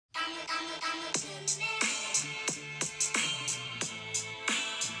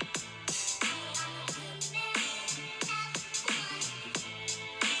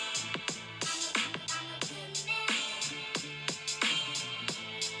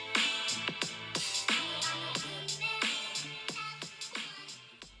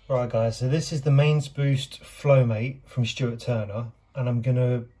Right guys, so this is the mainsboost FlowMate from Stuart Turner, and I'm going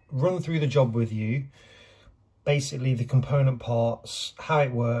to run through the job with you, basically the component parts, how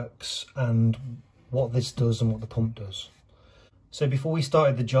it works and what this does and what the pump does. So before we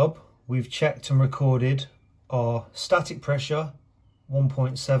started the job, we've checked and recorded our static pressure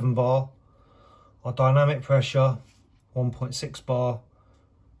 1.7 bar, our dynamic pressure 1.6 bar,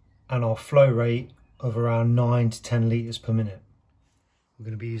 and our flow rate of around 9 to 10 litres per minute. We're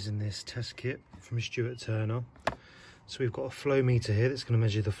going to be using this test kit from Stuart Turner. So we've got a flow meter here that's going to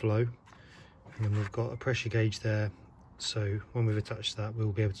measure the flow, and then we've got a pressure gauge there. So when we've attached that,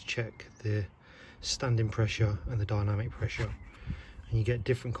 we'll be able to check the standing pressure and the dynamic pressure, and you get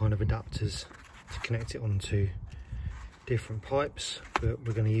different kind of adapters to connect it onto different pipes, but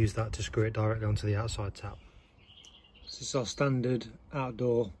we're going to use that to screw it directly onto the outside tap. This is our standard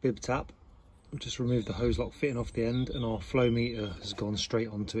outdoor bib tap. We've just removed the hose lock fitting off the end, and our flow meter has gone straight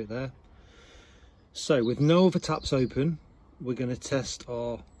onto it there. So with no other taps open, we're going to test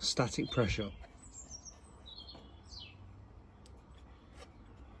our static pressure.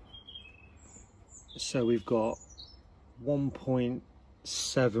 So we've got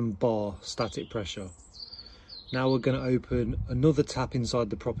 1.7 bar static pressure. Now we're going to open another tap inside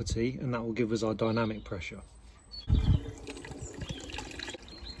the property, and that will give us our dynamic pressure.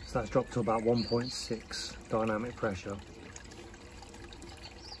 So that's dropped to about 1.6 dynamic pressure.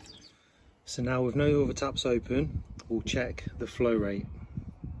 So now with no other taps open, we'll check the flow rate.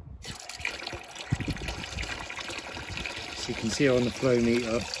 So you can see on the flow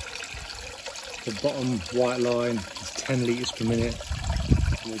meter, the bottom white line is 10 litres per minute.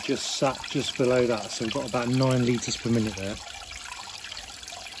 We're just sat just below that, so we've got about 9 litres per minute there.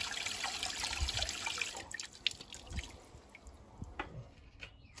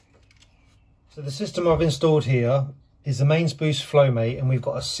 So the system I've installed here is the mainsboost FlowMate, and we've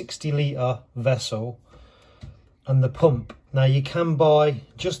got a 60 litre vessel and the pump. Now you can buy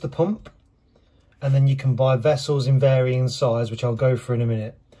just the pump, and then you can buy vessels in varying size, which I'll go through in a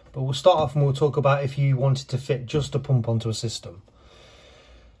minute. But we'll start off and we'll talk about if you wanted to fit just a pump onto a system.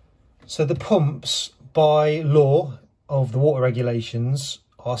 So the pumps, by law of the water regulations,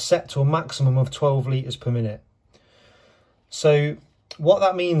 are set to a maximum of 12 litres per minute. So what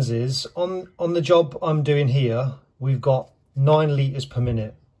that means is, on the job I'm doing here, we've got 9 litres per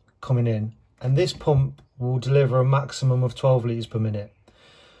minute coming in, and this pump will deliver a maximum of 12 litres per minute.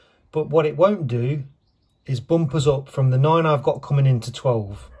 But what it won't do is bump us up from the 9 I've got coming in to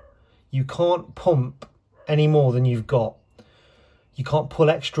 12. You can't pump any more than you've got. You can't pull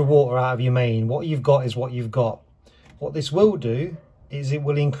extra water out of your main. What you've got is what you've got. What this will do is it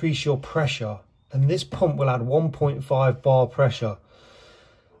will increase your pressure, and this pump will add 1.5 bar pressure.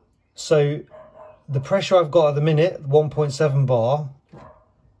 So the pressure I've got at the minute, 1.7 bar,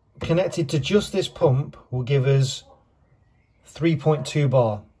 connected to just this pump will give us 3.2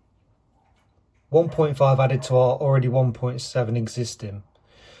 bar. 1.5 added to our already 1.7 existing.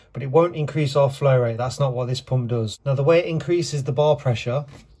 But it won't increase our flow rate. That's not what this pump does. Now the way it increases the bar pressure,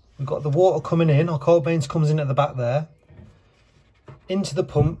 we've got the water coming in, our cold mains comes in at the back there, into the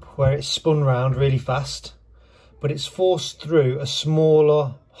pump where it's spun round really fast, but it's forced through a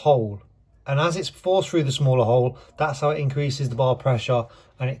smaller hole. And as it's forced through the smaller hole, that's how it increases the bar pressure,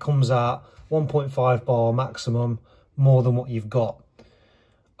 and it comes out 1.5 bar maximum, more than what you've got.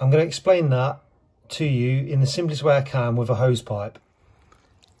 I'm going to explain that to you in the simplest way I can with a hose pipe.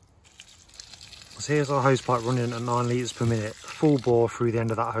 So here's our hose pipe running at 9 litres per minute, full bore through the end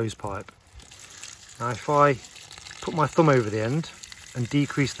of that hose pipe. Now if I put my thumb over the end and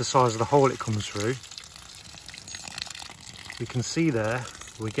decrease the size of the hole it comes through, we can see there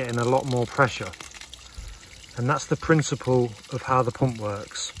we're getting a lot more pressure, and that's the principle of how the pump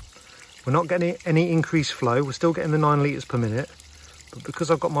works. We're not getting any increased flow, we're still getting the 9 litres per minute, but because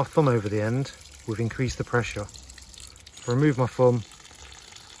I've got my thumb over the end, we've increased the pressure. If I remove my thumb,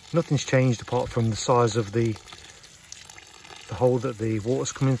 nothing's changed apart from the size of the hole that the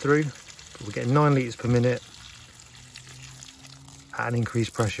water's coming through, but we're getting 9 litres per minute at an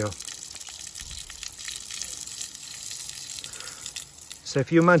increased pressure. So if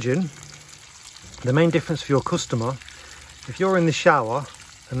you imagine the main difference for your customer, if you're in the shower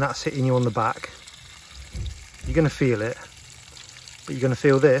and that's hitting you on the back, you're going to feel it, but you're going to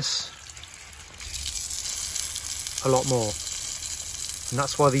feel this a lot more. And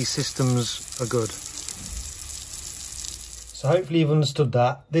that's why these systems are good. So hopefully you've understood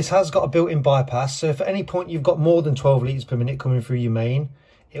that. This has got a built-in bypass, so if at any point you've got more than 12 litres per minute coming through your main,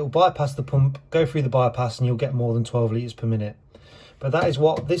 it will bypass the pump, go through the bypass, and you'll get more than 12 litres per minute. But that is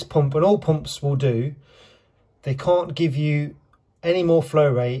what this pump and all pumps will do. They can't give you any more flow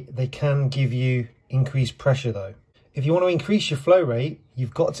rate, they can give you increased pressure though. If you want to increase your flow rate,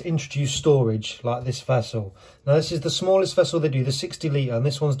 you've got to introduce storage like this vessel. Now this is the smallest vessel they do, the 60 litre, and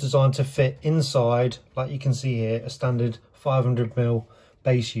this one's designed to fit inside, like you can see here, a standard 500ml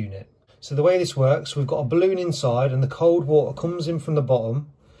base unit. So the way this works, we've got a balloon inside and the cold water comes in from the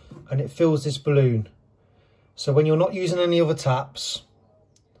bottom and it fills this balloon. So when you're not using any other taps,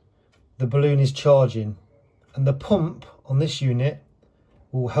 the balloon is charging, and the pump on this unit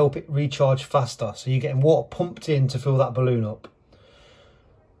will help it recharge faster. So you're getting water pumped in to fill that balloon up.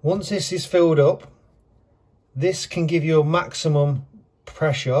 Once this is filled up, this can give you a maximum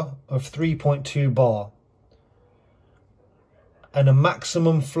pressure of 3.2 bar and a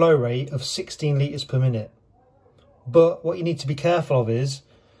maximum flow rate of 16 litres per minute. But what you need to be careful of is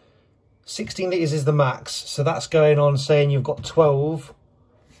 16 litres is the max, so that's going on saying you've got 12,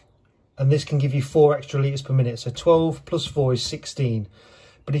 and this can give you 4 extra litres per minute. So 12 plus 4 is 16.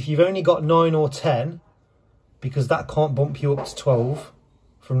 But if you've only got 9 or 10, because that can't bump you up to 12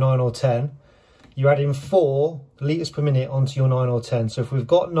 from 9 or 10, you're adding 4 litres per minute onto your 9 or 10. So if we've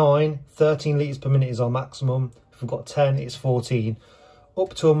got 9, 13 litres per minute is our maximum. If we've got 10, it's 14.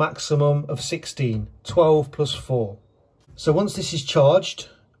 Up to a maximum of 16, 12 plus 4. So once this is charged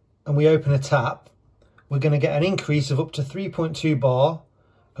and we open a tap, we're going to get an increase of up to 3.2 bar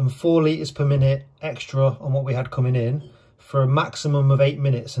and 4 litres per minute extra on what we had coming in, for a maximum of 8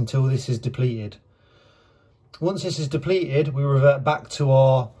 minutes until this is depleted. Once this is depleted, we revert back to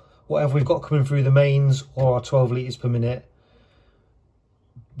our whatever we've got coming through the mains, or our 12 litres per minute,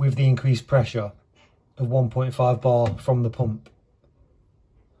 with the increased pressure of 1.5 bar from the pump.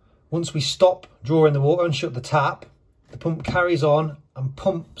 Once we stop drawing the water and shut the tap, the pump carries on and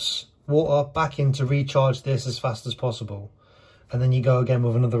pumps water back in to recharge this as fast as possible. And then you go again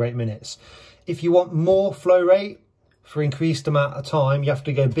with another 8 minutes. If you want more flow rate for increased amount of time, you have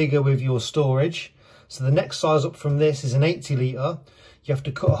to go bigger with your storage. So the next size up from this is an 80 litre. You have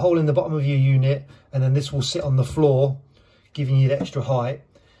to cut a hole in the bottom of your unit, and then this will sit on the floor, giving you the extra height.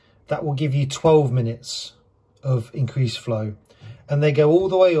 That will give you 12 minutes of increased flow. And they go all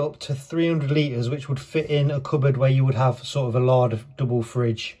the way up to 300 litres, which would fit in a cupboard where you would have sort of a large double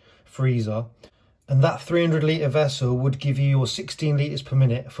fridge freezer. And that 300 litre vessel would give you your 16 litres per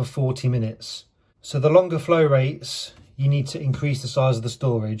minute for 40 minutes. So the longer flow rates, you need to increase the size of the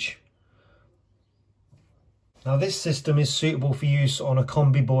storage. Now this system is suitable for use on a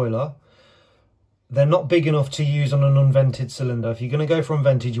combi boiler. They're not big enough to use on an unvented cylinder. If you're going to go for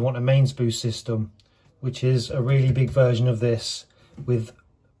unvented, you want a mainsboost system, which is a really big version of this with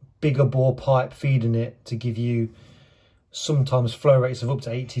bigger bore pipe feeding it to give you sometimes flow rates of up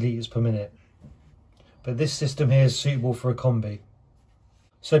to 80 litres per minute. But this system here is suitable for a combi.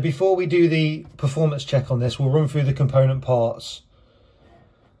 So before we do the performance check on this, we'll run through the component parts.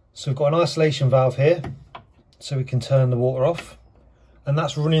 So we've got an isolation valve here, so we can turn the water off. And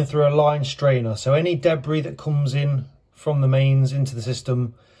that's running through a line strainer. So any debris that comes in from the mains into the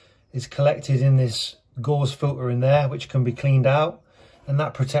system is collected in this gauze filter in there, which can be cleaned out. And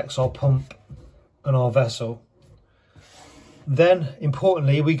that protects our pump and our vessel. Then,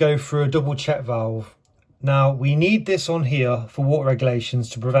 importantly, we go through a double check valve. Now, we need this on here for water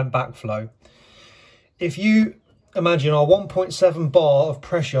regulations to prevent backflow. If you imagine our 1.7 bar of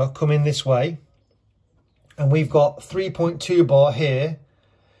pressure coming this way, and we've got 3.2 bar here,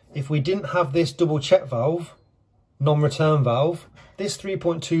 if we didn't have this double check valve, non-return valve, this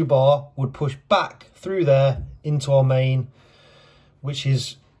 3.2 bar would push back through there into our main, which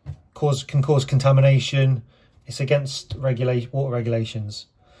can cause contamination. It's against water regulations.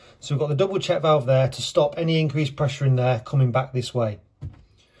 So we've got the double check valve there to stop any increased pressure in there coming back this way.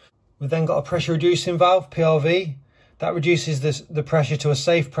 We've then got a pressure reducing valve, PRV. That reduces the pressure to a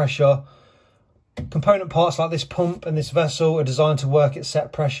safe pressure. Component parts like this pump and this vessel are designed to work at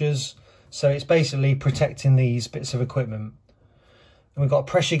set pressures. So it's basically protecting these bits of equipment. And we've got a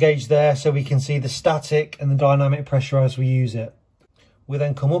pressure gauge there so we can see the static and the dynamic pressure as we use it. We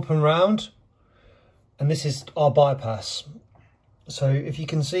then come up and round, and this is our bypass. So if you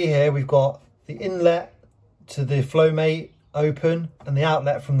can see here, we've got the inlet to the flowmate open and the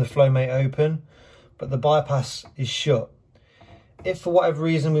outlet from the flowmate open, but the bypass is shut. If for whatever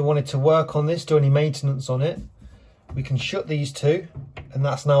reason we wanted to work on this, do any maintenance on it, we can shut these two, and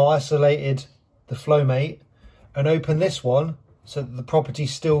that's now isolated the flowmate, and open this one so that the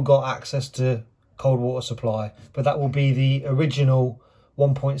property's still got access to cold water supply, but that will be the original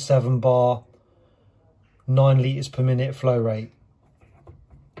 1.7 bar 9 litres per minute flow rate.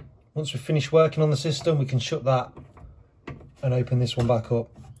 Once we've finished working on the system, we can shut that and open this one back up.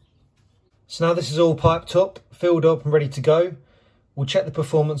 So now this is all piped up, filled up and ready to go. We'll check the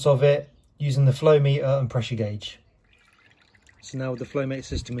performance of it using the flow meter and pressure gauge. So now with the flow meter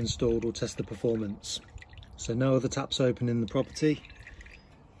system installed, we'll test the performance. So no other taps open in the property.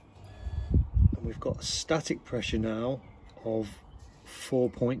 And we've got a static pressure now of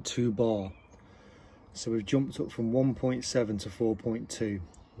 4.2 bar. So we've jumped up from 1.7 to 4.2,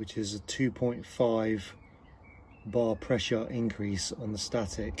 which is a 2.5 bar pressure increase on the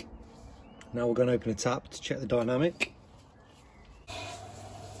static. Now we're going to open a tap to check the dynamic.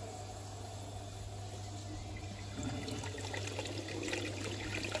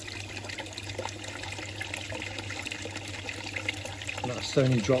 And that's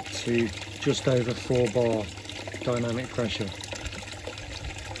only dropped to just over 4 bar dynamic pressure.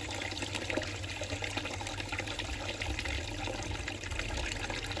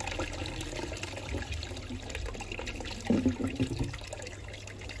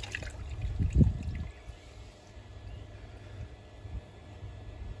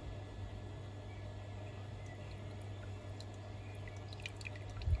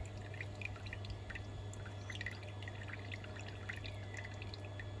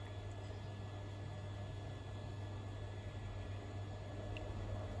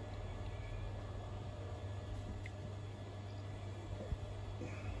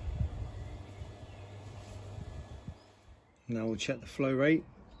 Now we'll check the flow rate.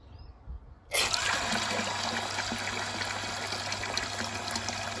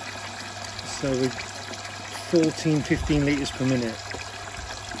 So with 14-15 litres per minute.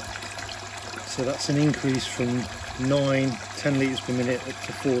 So that's an increase from 9-10 litres per minute up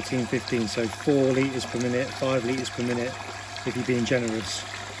to 14-15. So 4 litres per minute, 5 litres per minute if you're being generous.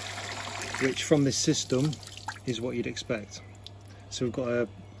 Which from this system is what you'd expect. So we've got a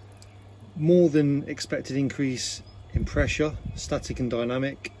more than expected increase in pressure, static and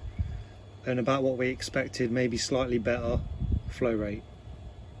dynamic, and about what we expected, maybe slightly better flow rate.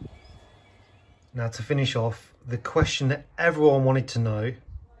 Now to finish off, the question that everyone wanted to know,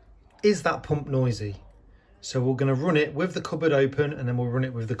 is that pump noisy? So we're going to run it with the cupboard open and then we'll run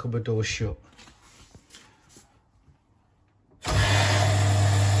it with the cupboard door shut. So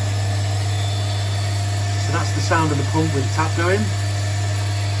that's the sound of the pump with the tap going.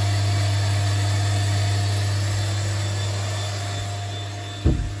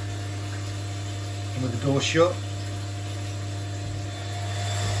 With the door shut.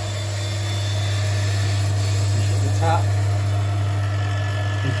 Shut the tap.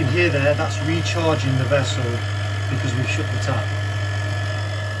 You can hear there, that's recharging the vessel because we've shut the tap.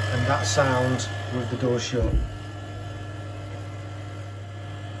 And that sound with the door shut.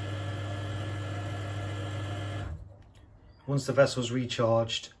 Once the vessel's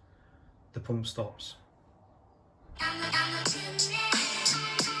recharged, the pump stops.